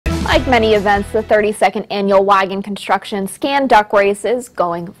Like many events, the 32nd annual Wagon Construction Scan Duck Race is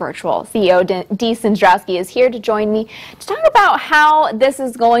going virtual. CEO Dee Cendrowski is here to join me to talk about how this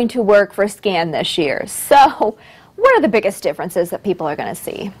is going to work for Scan this year. So, what are the biggest differences that people are going to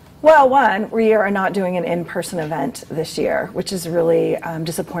see? Well, one, we are not doing an in-person event this year, which is really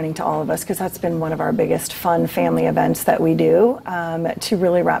disappointing to all of us because that's been one of our biggest fun family events that we do to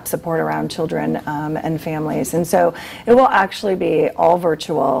really wrap support around children and families. And so it will actually be all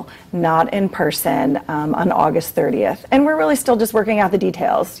virtual, not in person, on August 30th. And we're really still just working out the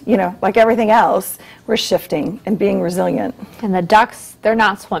details. You know, like everything else, we're shifting and being resilient. And the ducks, they're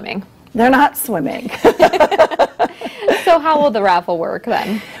not swimming. They're not swimming. So how will the raffle work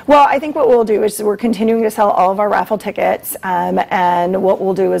then? Well, I think what we'll do is we're continuing to sell all of our raffle tickets, and what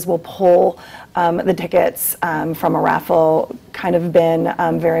we'll do is we'll pull the tickets from a raffle kind of bin,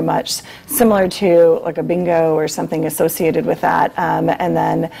 very much similar to like a bingo or something associated with that, and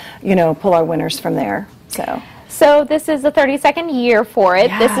then, you know, pull our winners from there. So this is the 32nd year for it.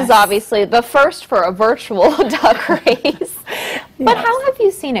 Yes. This is obviously the first for a virtual duck race. But how have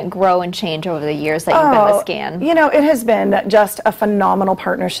you seen it grow and change over the years that you've been with Scan? You know, it has been just a phenomenal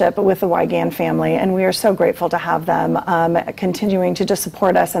partnership with the Wygan family, and we are so grateful to have them continuing to just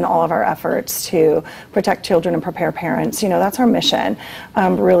support us in all of our efforts to protect children and prepare parents. You know, that's our mission,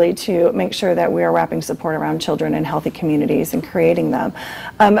 really, to make sure that we are wrapping support around children in healthy communities and creating them.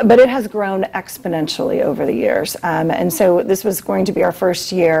 But it has grown exponentially over the years. And so this was going to be our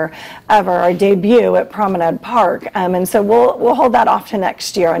first year ever, our debut at Promenade Park. And so we'll hold that off to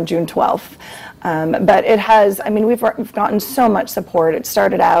next year on June 12th. But it has, I mean, we've gotten so much support. It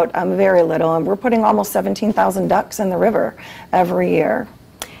started out very little, and we're putting almost 17,000 ducks in the river every year.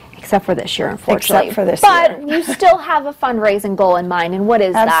 Except for this year, unfortunately. Except for this year. But you still have a fundraising goal in mind, and what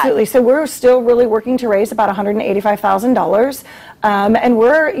is that? Absolutely. So we're still really working to raise about $185,000. And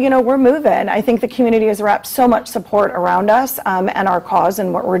we're moving. I think the community has wrapped so much support around us and our cause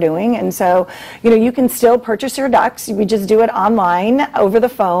and what we're doing. And so, you know, you can still purchase your ducks. We just do it online, over the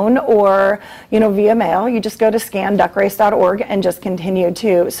phone, or, you know, via mail. You just go to scanduckrace.org and just continue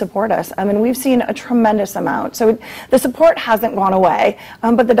to support us. I mean, we've seen a tremendous amount. So the support hasn't gone away,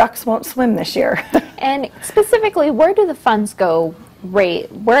 but the ducks won't swim this year. And specifically, where do the funds go? Where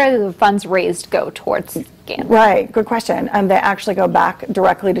do the funds raised go towards Scan? Right, good question. They actually go back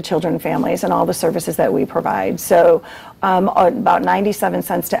directly to children and families and all the services that we provide. So about 97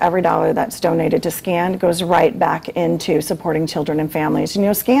 cents to every dollar that's donated to Scan goes right back into supporting children and families. You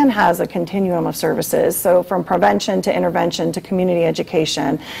know, Scan has a continuum of services, so from prevention to intervention to community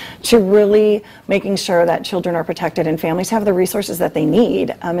education to really making sure that children are protected and families have the resources that they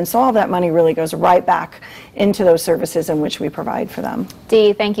need. And so all that money really goes right back into those services in which we provide for them.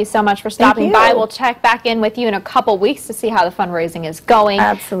 Dee, thank you so much for stopping by. We'll check back in with you in a couple weeks to see how the fundraising is going.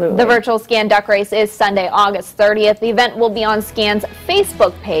 Absolutely. The virtual Scan Duck Race is Sunday, August 30th. The event will be on Scan's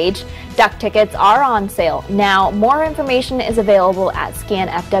Facebook page. Duck tickets are on sale now. More information is available at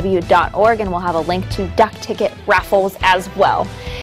scanfw.org, and we'll have a link to duck ticket raffles as well.